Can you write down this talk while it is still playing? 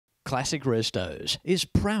Classic Restos is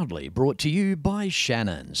proudly brought to you by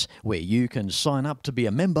Shannons, where you can sign up to be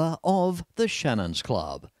a member of the Shannons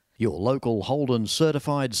Club, your local Holden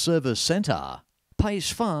certified service centre, Pace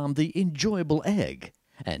Farm the enjoyable egg,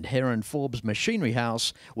 and Heron Forbes Machinery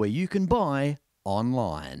House, where you can buy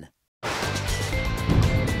online.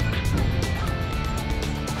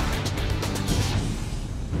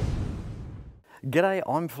 G'day,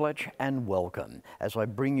 I'm Fletch and welcome as I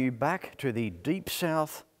bring you back to the deep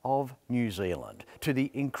south of New Zealand, to the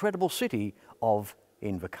incredible city of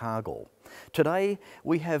Invercargill. Today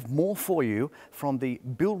we have more for you from the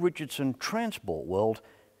Bill Richardson Transport World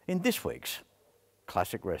in this week's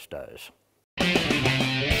Classic Restos.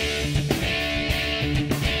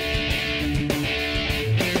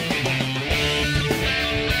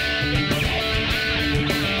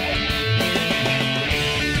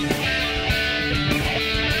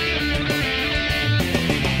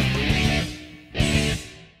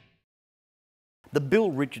 The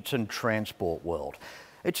Bill Richardson Transport World.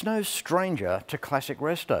 It's no stranger to Classic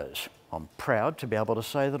Restos. I'm proud to be able to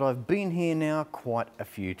say that I've been here now quite a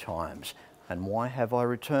few times. And why have I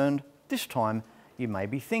returned this time, you may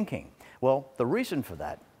be thinking? Well, the reason for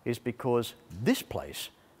that is because this place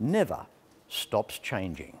never stops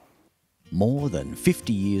changing. More than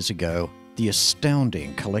 50 years ago, the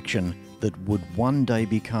astounding collection that would one day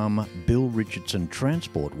become Bill Richardson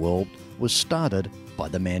Transport World was started by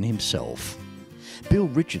the man himself. Bill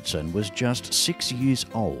Richardson was just 6 years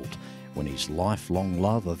old when his lifelong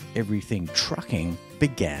love of everything trucking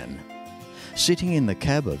began. Sitting in the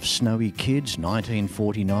cab of Snowy Kid's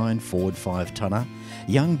 1949 Ford 5-tonner,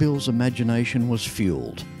 young Bill's imagination was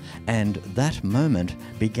fueled, and that moment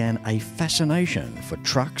began a fascination for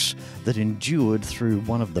trucks that endured through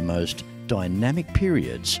one of the most dynamic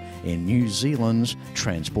periods in New Zealand's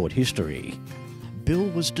transport history. Bill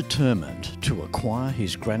was determined to acquire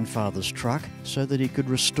his grandfather's truck so that he could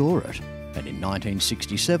restore it, and in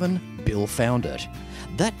 1967, Bill found it.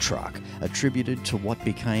 That truck attributed to what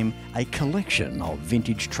became a collection of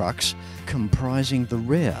vintage trucks comprising the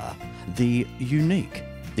rare, the unique,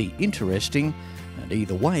 the interesting, and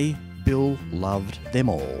either way, Bill loved them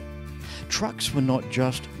all. Trucks were not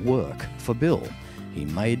just work for Bill, he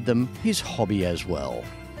made them his hobby as well.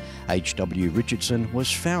 HWR Richardson was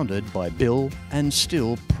founded by Bill and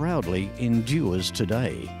still proudly endures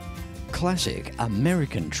today. Classic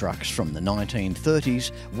American trucks from the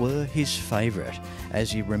 1930s were his favourite, as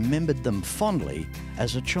he remembered them fondly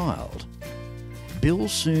as a child. Bill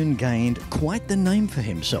soon gained quite the name for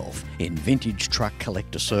himself in vintage truck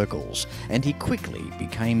collector circles, and he quickly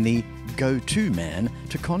became the go-to man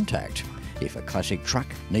to contact if a classic truck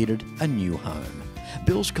needed a new home.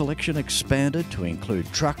 Bill's collection expanded to include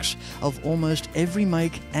trucks of almost every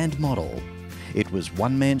make and model. It was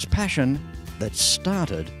one man's passion that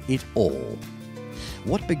started it all.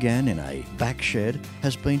 What began in a back shed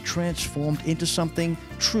has been transformed into something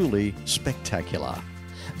truly spectacular.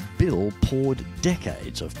 Bill poured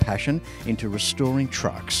decades of passion into restoring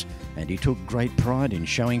trucks, and he took great pride in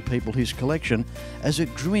showing people his collection as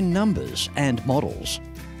it grew in numbers and models.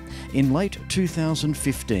 In late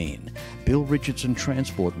 2015, Bill Richardson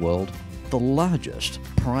Transport World, the largest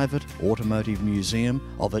private automotive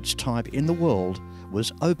museum of its type in the world,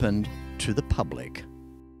 was opened to the public.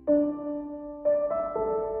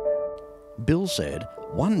 Bill said,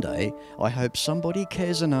 "One day I hope somebody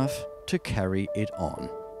cares enough to carry it on."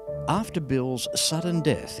 After Bill's sudden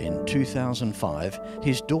death in 2005,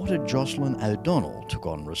 his daughter Joselyn O'Donnell took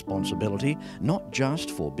on responsibility not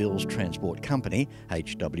just for Bill's transport company,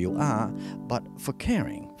 HWR, but for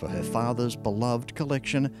caring for her father's beloved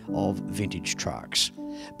collection of vintage trucks.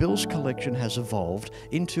 Bill's collection has evolved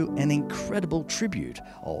into an incredible tribute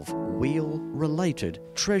of wheel-related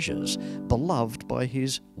treasures beloved by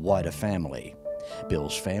his wider family.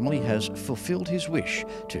 Bill's family has fulfilled his wish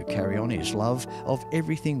to carry on his love of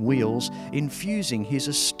everything wheels, infusing his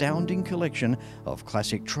astounding collection of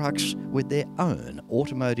classic trucks with their own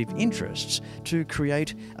automotive interests to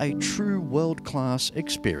create a true world-class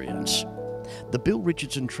experience. The Bill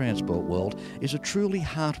Richardson Transport World is a truly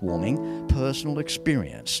heartwarming personal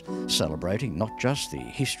experience, celebrating not just the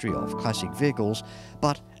history of classic vehicles,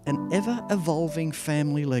 but an ever-evolving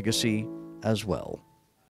family legacy as well.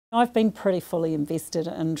 I've been pretty fully invested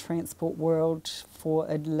in Transport World for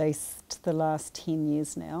at least the last 10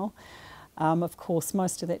 years now. Of course,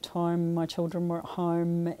 most of that time my children were at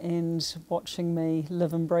home and watching me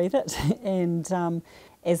live and breathe it. And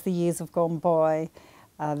as the years have gone by,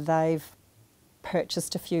 they've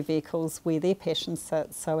purchased a few vehicles where their passion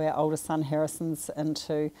sits. So our older son Harrison's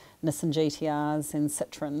into Nissan GTRs and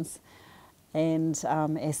Citroens. And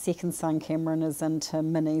our second son, Cameron, is into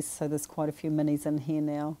minis, so there's quite a few minis in here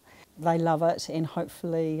now. They love it, and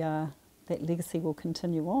hopefully that legacy will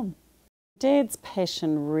continue on. Dad's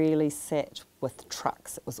passion really sat with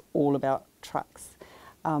trucks. It was all about trucks.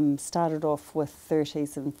 Started off with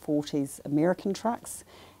 30s and 40s American trucks,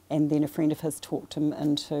 and then a friend of his talked him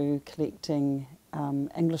into collecting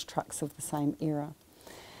English trucks of the same era.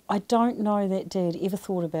 I don't know that Dad ever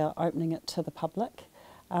thought about opening it to the public.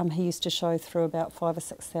 He used to show through about 5,000 or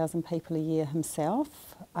 6,000 people a year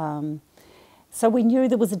himself. So we knew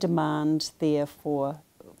there was a demand there for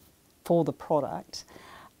the product.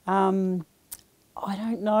 I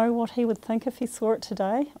don't know what he would think if he saw it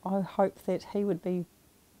today. I hope that he would be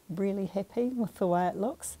really happy with the way it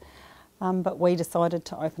looks. But we decided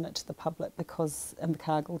to open it to the public because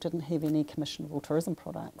Invercargill didn't have any commissionable tourism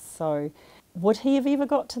products. So would he have ever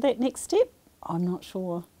got to that next step? I'm not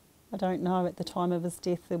sure. I don't know. At the time of his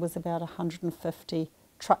death, there was about 150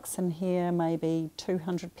 trucks in here, maybe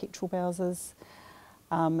 200 petrol bowsers,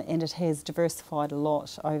 and it has diversified a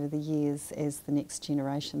lot over the years as the next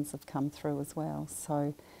generations have come through as well.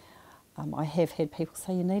 So I have had people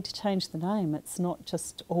say, you need to change the name. It's not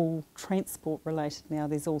just all transport related now.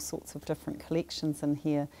 There's all sorts of different collections in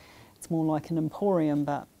here. It's more like an emporium,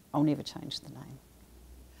 but I'll never change the name.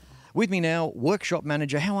 With me now, workshop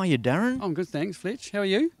manager. How are you, Darren? I'm good, thanks, Fletch. How are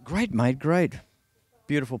you? Great, mate, great.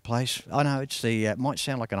 Beautiful place. I know it's the might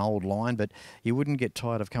sound like an old line, but you wouldn't get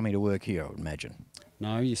tired of coming to work here, I would imagine.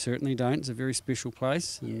 No, you certainly don't. It's a very special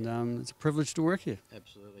place, and it's a privilege to work here.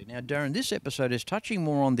 Absolutely. Now, Darren, this episode is touching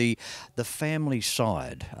more on the family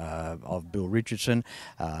side of Bill Richardson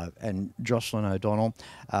and Joselyn O'Donnell,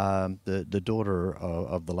 the daughter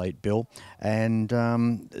of the late Bill. And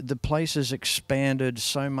the place has expanded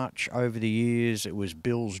so much over the years. It was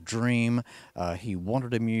Bill's dream. He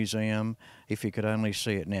wanted a museum. If he could only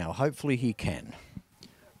see it now. Hopefully he can.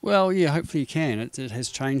 Well, yeah, hopefully you can. It has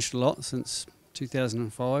changed a lot since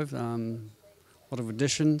 2005, a lot of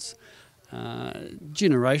additions,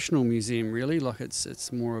 generational museum really, like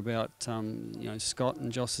it's more about you know, Scott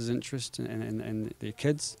and Joss's interest and their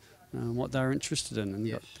kids, what they're interested in, and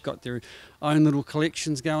yes. got their own little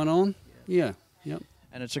collections going on. Yeah, yep.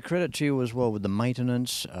 And it's a credit to you as well with the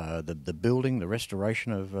maintenance, the building, the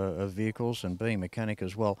restoration of vehicles, and being a mechanic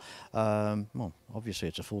as well. Well, obviously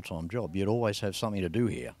it's a full-time job. You'd always have something to do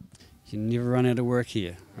here. You never run out of work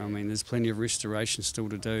here. I mean, there's plenty of restoration still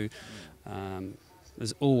to do.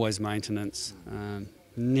 There's always maintenance.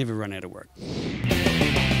 Never run out of work.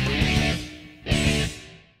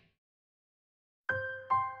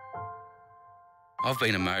 I've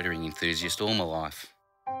been a motoring enthusiast all my life.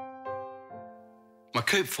 My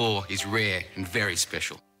Coupe 4 is rare and very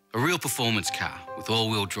special. A real performance car with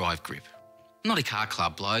all-wheel drive grip. I'm not a car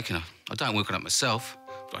club bloke and I don't work on it myself,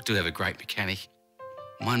 but I do have a great mechanic.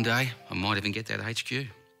 One day, I might even get that HQ.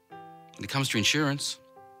 When it comes to insurance,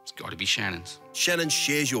 it's got to be Shannons. Shannons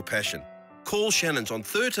shares your passion. Call Shannons on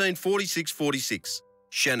 13 46 46.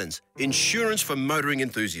 Shannons, insurance for motoring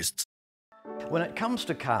enthusiasts. When it comes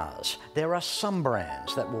to cars, there are some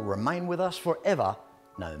brands that will remain with us forever,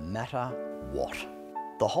 no matter what.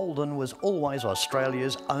 The Holden was always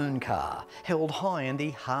Australia's own car, held high in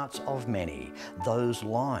the hearts of many. Those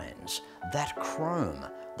lines, that chrome,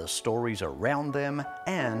 the stories around them,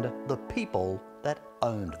 and the people that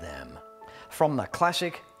owned them. From the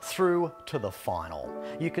classic through to the final,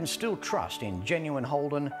 you can still trust in genuine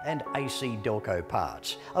Holden and AC Delco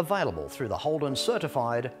parts, available through the Holden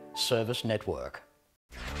Certified Service Network.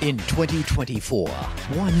 In 2024,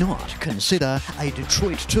 why not consider a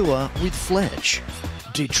Detroit tour with Fletch?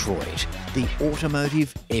 Detroit, the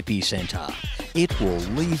automotive epicentre. It will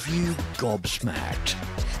leave you gobsmacked.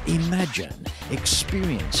 Imagine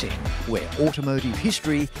experiencing where automotive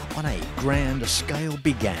history on a grand scale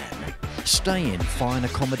began. Stay in fine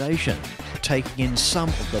accommodation, taking in some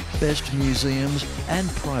of the best museums and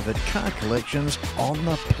private car collections on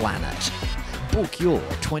the planet. Book your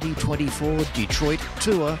 2024 Detroit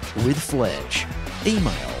tour with Fletch.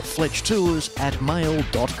 Email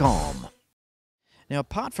fletchtours@mail.com. Now,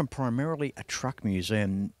 apart from primarily a truck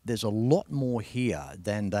museum, there's a lot more here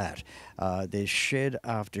than that. There's shed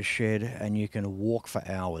after shed, and you can walk for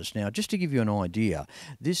hours. Now, just to give you an idea,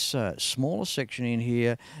 this smaller section in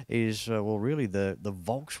here is, well, really the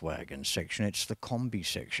Volkswagen section. It's the Combi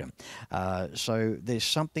section. So there's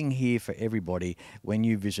something here for everybody when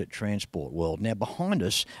you visit Transport World. Now, behind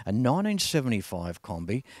us, a 1975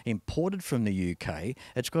 Combi, imported from the UK.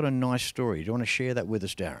 It's got a nice story. Do you want to share that with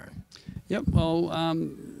us, Darren? Yep, well,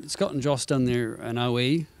 Scott and Joss done their an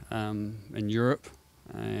OE in Europe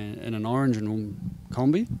in an original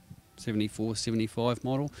Combi, 74, 75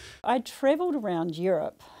 model. I travelled around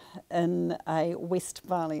Europe in a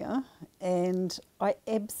Westphalia and I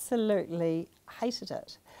absolutely hated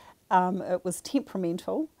it. It was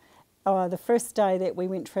temperamental. The first day that we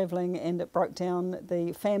went travelling and it broke down,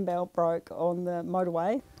 the fan belt broke on the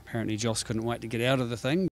motorway. Apparently Joss couldn't wait to get out of the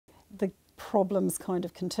thing. The problems kind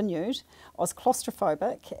of continued. I was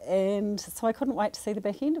claustrophobic and so I couldn't wait to see the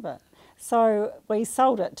back end of it. So we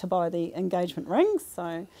sold it to buy the engagement rings.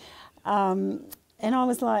 So, and I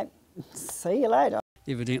was like, see you later.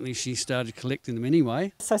 Evidently she started collecting them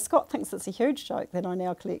anyway. So Scott thinks it's a huge joke that I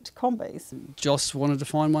now collect combis. Joss wanted to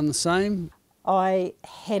find one the same. I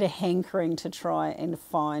had a hankering to try and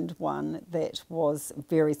find one that was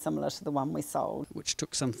very similar to the one we sold. Which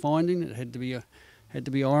took some finding. It had to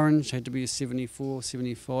be orange, had to be a 74,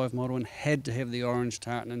 75 model, and had to have the orange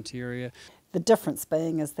tartan interior. The difference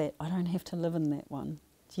being is that I don't have to live in that one,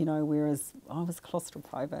 you know, whereas I was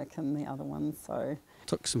claustrophobic in the other one, so.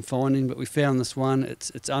 Took some finding, but we found this one.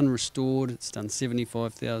 It's unrestored. It's done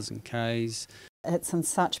 75,000 Ks. It's in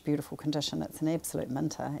such beautiful condition. It's an absolute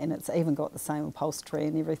minter, and it's even got the same upholstery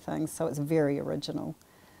and everything, so it's very original.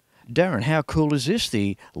 Darren, how cool is this?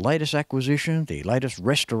 The latest acquisition, the latest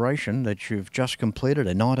restoration that you've just completed,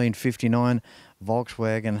 a 1959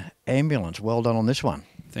 Volkswagen ambulance. Well done on this one.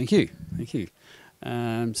 Thank you, thank you.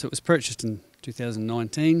 So it was purchased in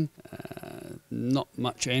 2019. Not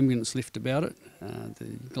much ambulance left about it. The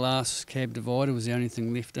glass cab divider was the only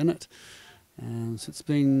thing left in it. So it's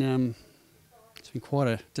been quite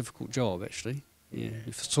a difficult job actually. Yeah,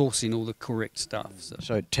 sourcing all the correct stuff.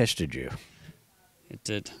 So it tested you. It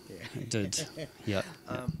did. It did. Yeah.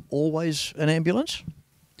 Always an ambulance?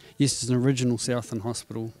 Yes, it's an original Southern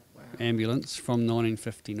Hospital ambulance from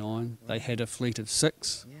 1959. They had a fleet of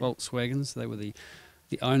 6 Volkswagens. They were the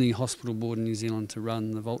only hospital board in New Zealand to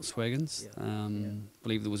run the Volkswagens. I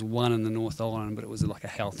believe there was one in the North Island, but it was like a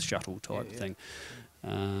health shuttle type thing.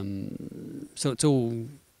 So it's all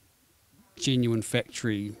genuine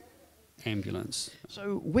factory ambulance.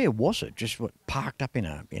 So where was it? Just parked up in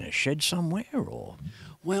a shed somewhere, or?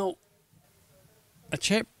 Well, a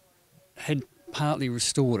chap had partly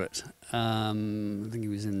restored it. I think he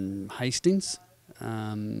was in Hastings.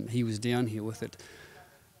 He was down here with it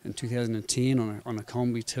in 2010 on a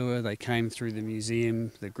combi tour. They came through the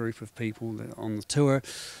museum, the group of people on the tour.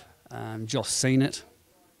 Joss seen it,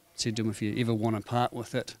 said to him, if you ever want to part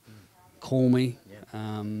with it, call me.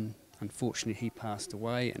 Unfortunately, he passed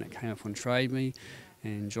away, and it came up on Trade Me,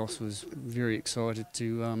 and Joss was very excited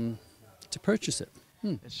to purchase it.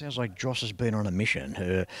 It sounds like Joss has been on a mission.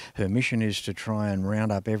 Her mission is to try and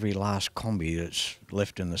round up every last combi that's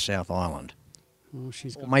left in the South Island. Well,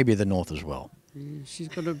 or maybe the North as well. Yeah, she's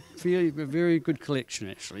got a very good collection,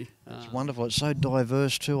 actually. It's wonderful. It's so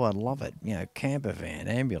diverse too. I love it. You know, camper van,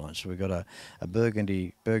 ambulance. We've got a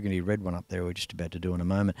burgundy red one up there. We're just about to do in a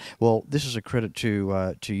moment. Well, this is a credit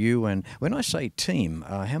to you. And when I say team,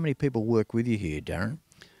 how many people work with you here, Darren?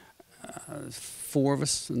 4 of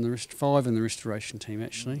us, and 5 in the restoration team,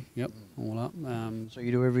 actually. Yep, all up. So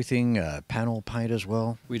you do everything, panel, paint as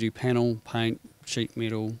well? We do panel, paint, sheet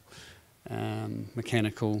metal,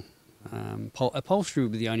 mechanical. Upholstery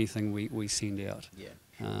would be the only thing we send out. Yeah.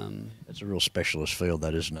 It's a real specialist field,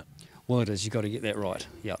 that, isn't it? Well, it is. You've got to get that right.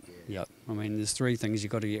 Yep. I mean, there's 3 things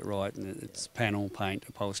you've got to get right, and it's panel, paint,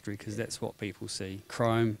 upholstery, because that's what people see.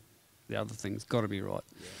 Chrome, the other thing's got to be right.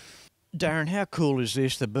 Yeah. Darren, how cool is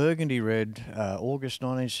this? The burgundy red, August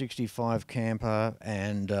 1965 camper,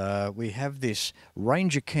 and we have this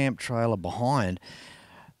Ranger camp trailer behind.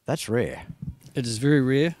 That's rare. It is very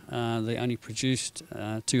rare. They only produced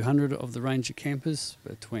 200 of the Ranger campers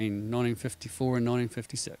between 1954 and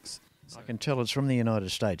 1956. So I can tell it's from the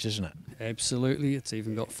United States, isn't it? Absolutely. It's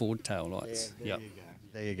even got Ford tail lights. Yeah,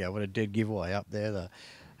 there you go. What a dead giveaway up there.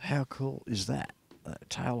 How cool is that?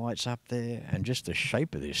 Tail lights up there, and just the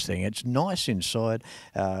shape of this thing. It's nice inside.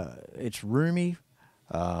 It's roomy.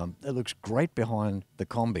 It looks great behind the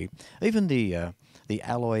combi. Even the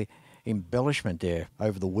alloy embellishment there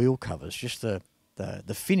over the wheel covers, just the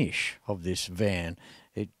finish of this van,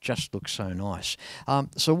 it just looks so nice.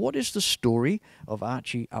 So what is the story of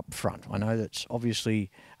Archie up front? I know that's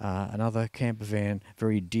obviously another camper van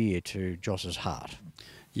very dear to Joss's heart.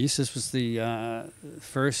 Yes, this was the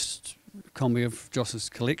first combi of Joss's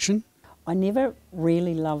collection. I never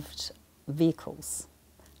really loved vehicles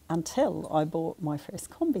until I bought my first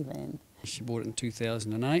combi van. She bought it in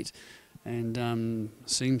 2008 and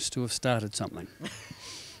seems to have started something.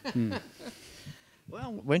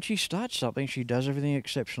 Well, when she starts something, she does everything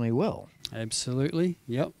exceptionally well. Absolutely,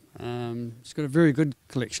 yep. It's got a very good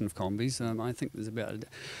collection of combis. I think there's about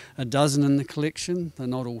a dozen in the collection. They're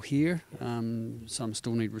not all here. Some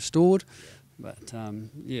still need restored, but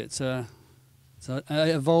yeah, it's an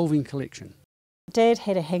evolving collection. Dad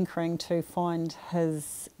had a hankering to find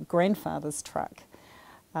his grandfather's truck.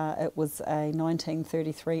 It was a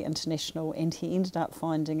 1933 International, and he ended up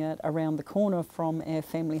finding it around the corner from our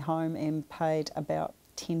family home and paid about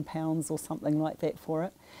 £10 or something like that for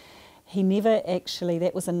it. He never actually,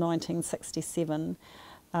 that was in 1967,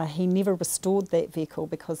 he never restored that vehicle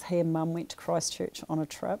because he and Mum went to Christchurch on a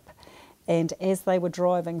trip. And as they were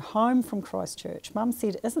driving home from Christchurch, Mum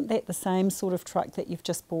said, "Isn't that the same sort of truck that you've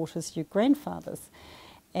just bought as your grandfather's?"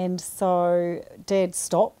 And so Dad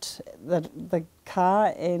stopped the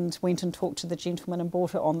car and went and talked to the gentleman and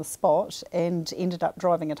bought it on the spot and ended up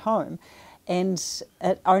driving it home. And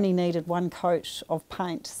it only needed one coat of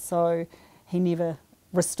paint, so he never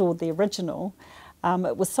restored the original.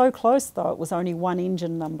 It was so close though, it was only one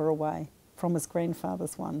engine number away from his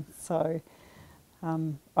grandfather's one. So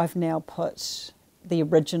I've now put the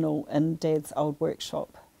original in Dad's old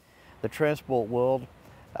workshop. The Transport World,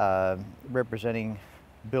 representing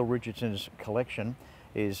Bill Richardson's collection,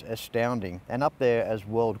 is astounding and up there as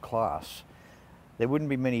world class. There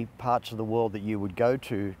wouldn't be many parts of the world that you would go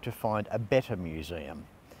to find a better museum.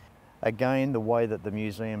 Again, the way that the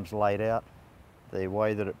museum's laid out, the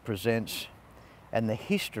way that it presents, and the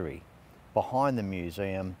history behind the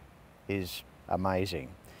museum is amazing.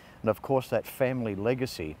 And of course that family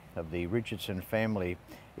legacy of the Richardson family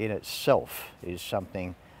in itself is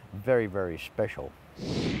something very, very special.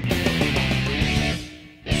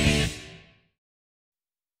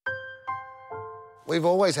 We've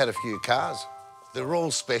always had a few cars. They're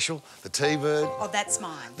all special. The T-Bird. Oh, that's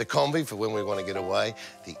mine. The Combi for when we want to get away.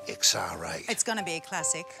 The XR8. It's going to be a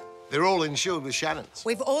classic. They're all insured with Shannons,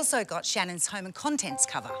 We've also got Shannon's home and contents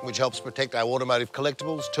cover. which helps protect our automotive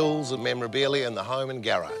collectibles, tools and memorabilia in the home and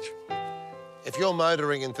garage. If you're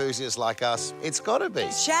motoring enthusiasts like us, it's got to be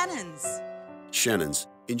Shannon's. Shannons,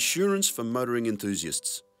 insurance for motoring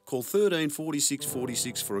enthusiasts. Call 13 46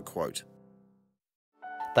 46 for a quote.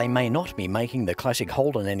 They may not be making the classic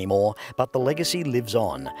Holden anymore, but the legacy lives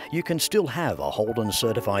on. You can still have a Holden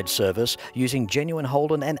certified service using genuine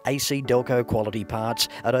Holden and AC Delco quality parts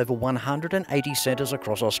at over 180 centres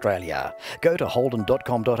across Australia. Go to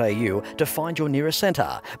holden.com.au to find your nearest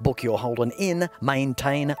centre. Book your Holden in,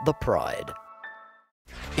 maintain the pride.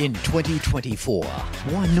 In 2024,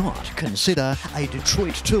 why not consider a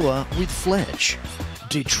Detroit tour with Fletch?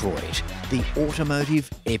 Detroit, the automotive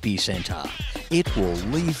epicentre. It will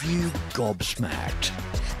leave you gobsmacked.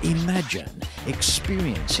 Imagine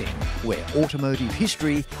experiencing where automotive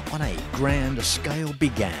history on a grand scale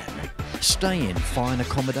began. Stay in fine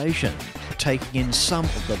accommodation, taking in some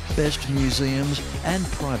of the best museums and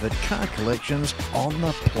private car collections on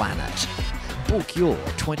the planet. Book your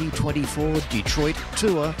 2024 Detroit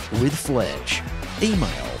tour with Fletch. Email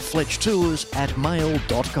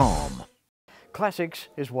fletchtours@mail.com. Classics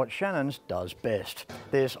is what Shannons does best.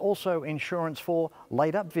 There's also insurance for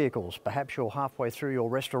laid-up vehicles, perhaps you're halfway through your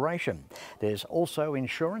restoration. There's also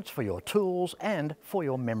insurance for your tools and for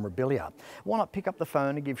your memorabilia. Why not pick up the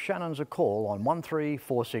phone and give Shannons a call on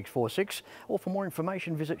 134646, or for more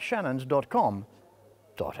information visit shannons.com.au.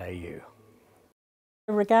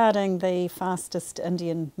 Regarding the fastest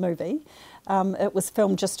Indian movie, it was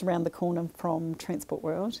filmed just around the corner from Transport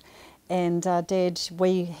World. And Dad,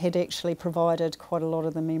 we had actually provided quite a lot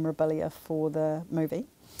of the memorabilia for the movie.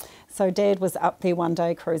 So Dad was up there one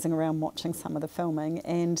day cruising around watching some of the filming,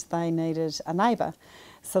 and they needed a neighbour.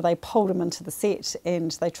 So they pulled him into the set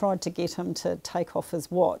and they tried to get him to take off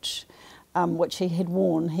his watch, which he had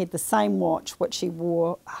worn. He had the same watch which he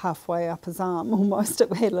wore halfway up his arm almost.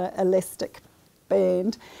 It had an elastic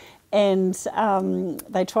band. And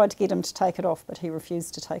they tried to get him to take it off, but he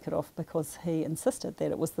refused to take it off because he insisted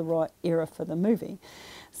that it was the right era for the movie.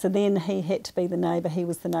 So then he had to be the neighbour. He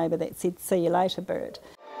was the neighbour that said, "See you later, Bert."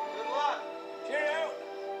 Good luck. Cheerio.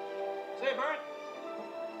 See you, Bert.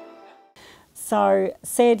 So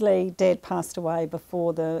sadly, Dad passed away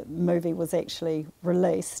before the movie was actually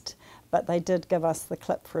released, but they did give us the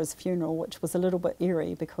clip for his funeral, which was a little bit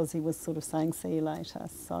eerie because he was sort of saying, "See you later."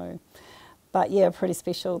 So. But yeah, pretty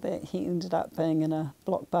special that he ended up being in a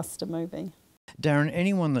blockbuster movie. Darren,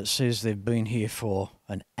 anyone that says they've been here for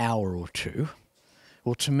an hour or two,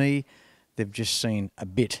 well, to me, they've just seen a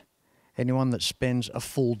bit. Anyone that spends a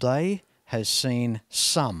full day has seen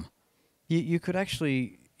some. You could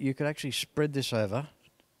actually spread this over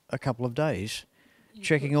a couple of days,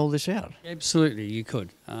 checking all this out. Absolutely, you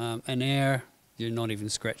could. An hour, you're not even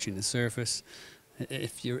scratching the surface.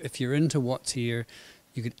 If you're into what's here,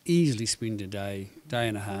 you could easily spend a day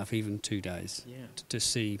and a half, even 2 days to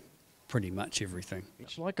see pretty much everything.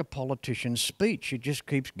 It's like a politician's speech. It just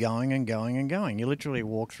keeps going and going and going. You literally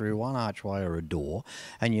walk through one archway or a door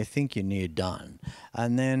and you think you're near done.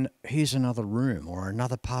 And then here's another room or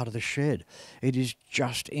another part of the shed. It is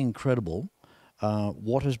just incredible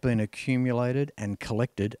what has been accumulated and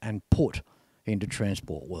collected and put into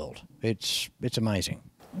Transport World. It's amazing.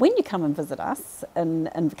 When you come and visit us in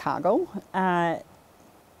Invercargill,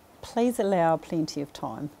 please allow plenty of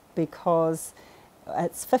time, because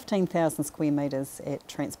it's 15,000 square metres at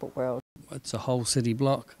Transport World. It's a whole city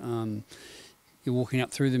block. You're walking up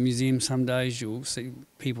through the museum some days, you'll see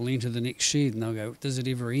people enter the next shed and they'll go, does it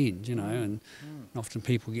ever end, you know? And often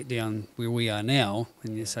people get down where we are now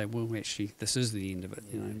and you say, well, actually, this is the end of it,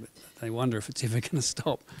 you know, but they wonder if it's ever going to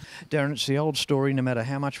stop. Darren, it's the old story, no matter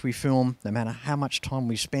how much we film, no matter how much time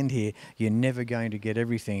we spend here, you're never going to get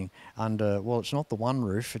everything under, well, it's not the one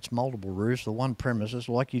roof, it's multiple roofs, the one premises,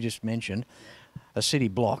 like you just mentioned, a city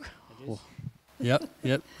block. Yep.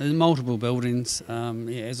 There's multiple buildings.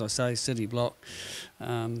 As I say, city block.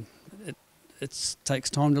 It takes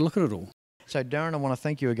time to look at it all. So, Darren, I want to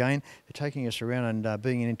thank you again for taking us around and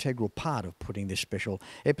being an integral part of putting this special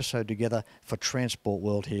episode together for Transport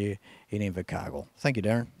World here in Invercargill. Thank you,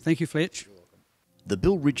 Darren. Thank you, Fletch. The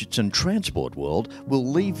Bill Richardson Transport World will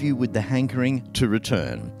leave you with the hankering to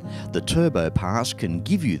return. The Turbo Pass can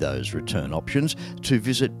give you those return options to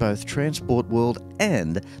visit both Transport World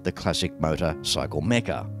and the classic motorcycle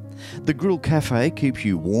mecca. The Grill Cafe keeps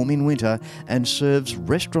you warm in winter and serves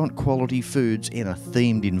restaurant quality foods in a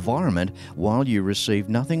themed environment while you receive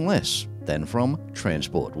nothing less than from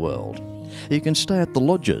Transport World. You can stay at the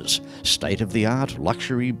lodges, state-of-the-art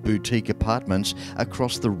luxury boutique apartments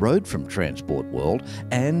across the road from Transport World,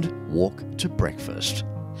 and walk to breakfast.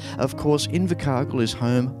 Of course, Invercargill is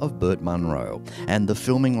home of Burt Munro and the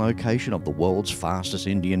filming location of the world's fastest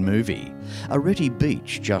Indian movie. Areti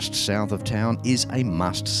Beach, just south of town, is a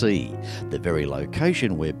must-see, the very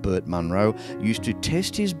location where Burt Munro used to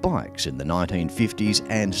test his bikes in the 1950s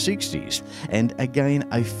and 60s, and again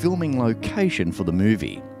a filming location for the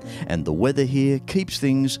movie. And the weather here keeps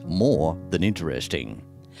things more than interesting.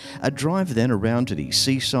 A drive then around to the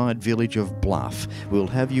seaside village of Bluff will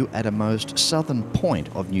have you at a most southern point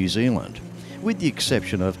of New Zealand, with the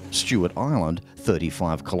exception of Stewart Island,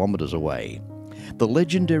 35 kilometres away. The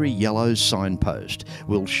legendary yellow signpost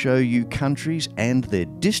will show you countries and their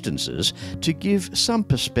distances to give some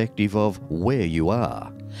perspective of where you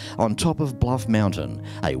are. On top of Bluff Mountain,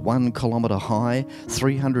 a 1 kilometre high,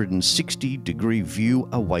 360-degree view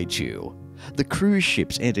awaits you. The cruise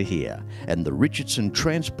ships enter here, and the Richardson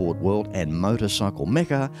Transport World and Motorcycle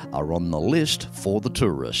Mecca are on the list for the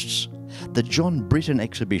tourists. The John Britton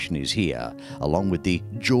exhibition is here, along with the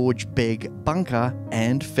George Begg Bunker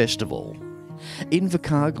and Festival.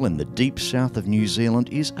 Invercargill in the deep south of New Zealand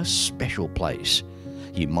is a special place.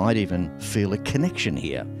 You might even feel a connection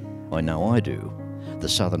here. I know I do. The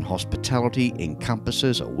southern hospitality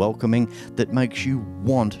encompasses a welcoming that makes you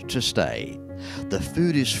want to stay. The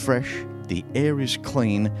food is fresh, the air is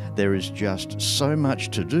clean, there is just so much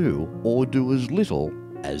to do, or do as little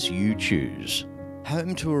as you choose.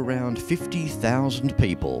 Home to around 50,000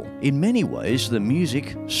 people, in many ways the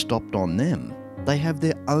music stopped on them. They have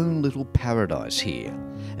their own little paradise here.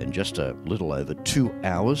 And just a little over 2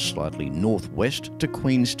 hours slightly northwest to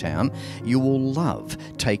Queenstown, you will love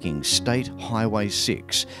taking State Highway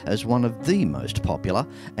 6 as one of the most popular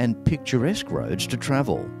and picturesque roads to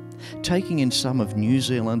travel, taking in some of New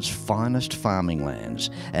Zealand's finest farming lands,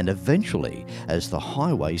 and eventually, as the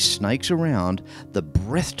highway snakes around, the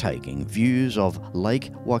breathtaking views of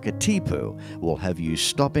Lake Wakatipu will have you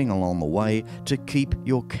stopping along the way to keep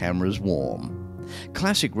your cameras warm.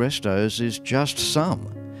 Classic Restos is just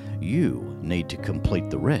some. You need to complete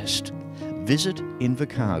the rest. Visit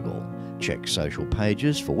Invercargill. Check social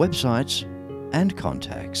pages for websites and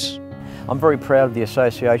contacts. I'm very proud of the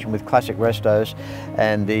association with Classic Restos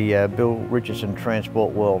and the Bill Richardson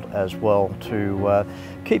Transport World as well to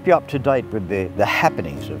keep you up to date with the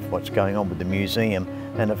happenings of what's going on with the museum,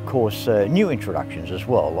 and of course new introductions as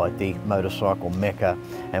well, like the motorcycle mecca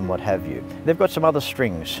and what have you. They've got some other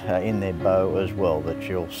strings in their bow as well that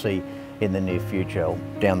you'll see in the near future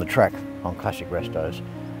down the track on Classic Restos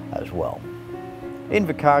as well.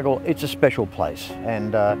 Invercargill, it's a special place,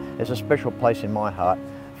 and it's a special place in my heart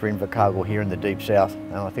for Invercargill here in the deep south,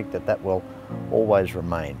 and I think that that will always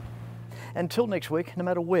remain. Until next week, no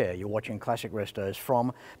matter where you're watching Classic Restos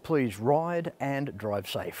from, please ride and drive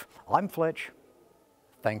safe. I'm Fletch.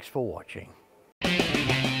 Thanks for watching.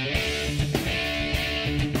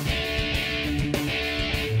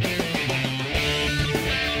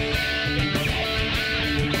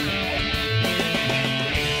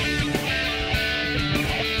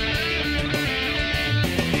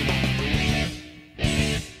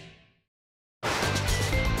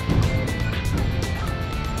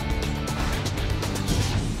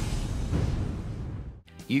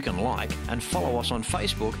 You can like and follow us on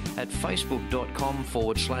Facebook at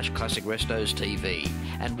facebook.com/Classic Restos TV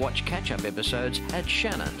and watch catch-up episodes at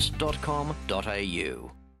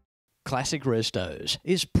shannons.com.au. Classic Restos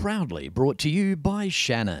is proudly brought to you by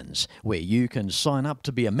Shannons, where you can sign up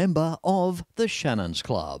to be a member of the Shannons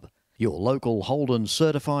Club, your local Holden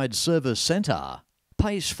certified service centre,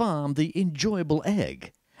 Pace Farm the enjoyable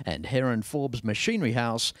egg, and Heron Forbes Machinery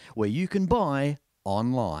House, where you can buy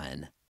online.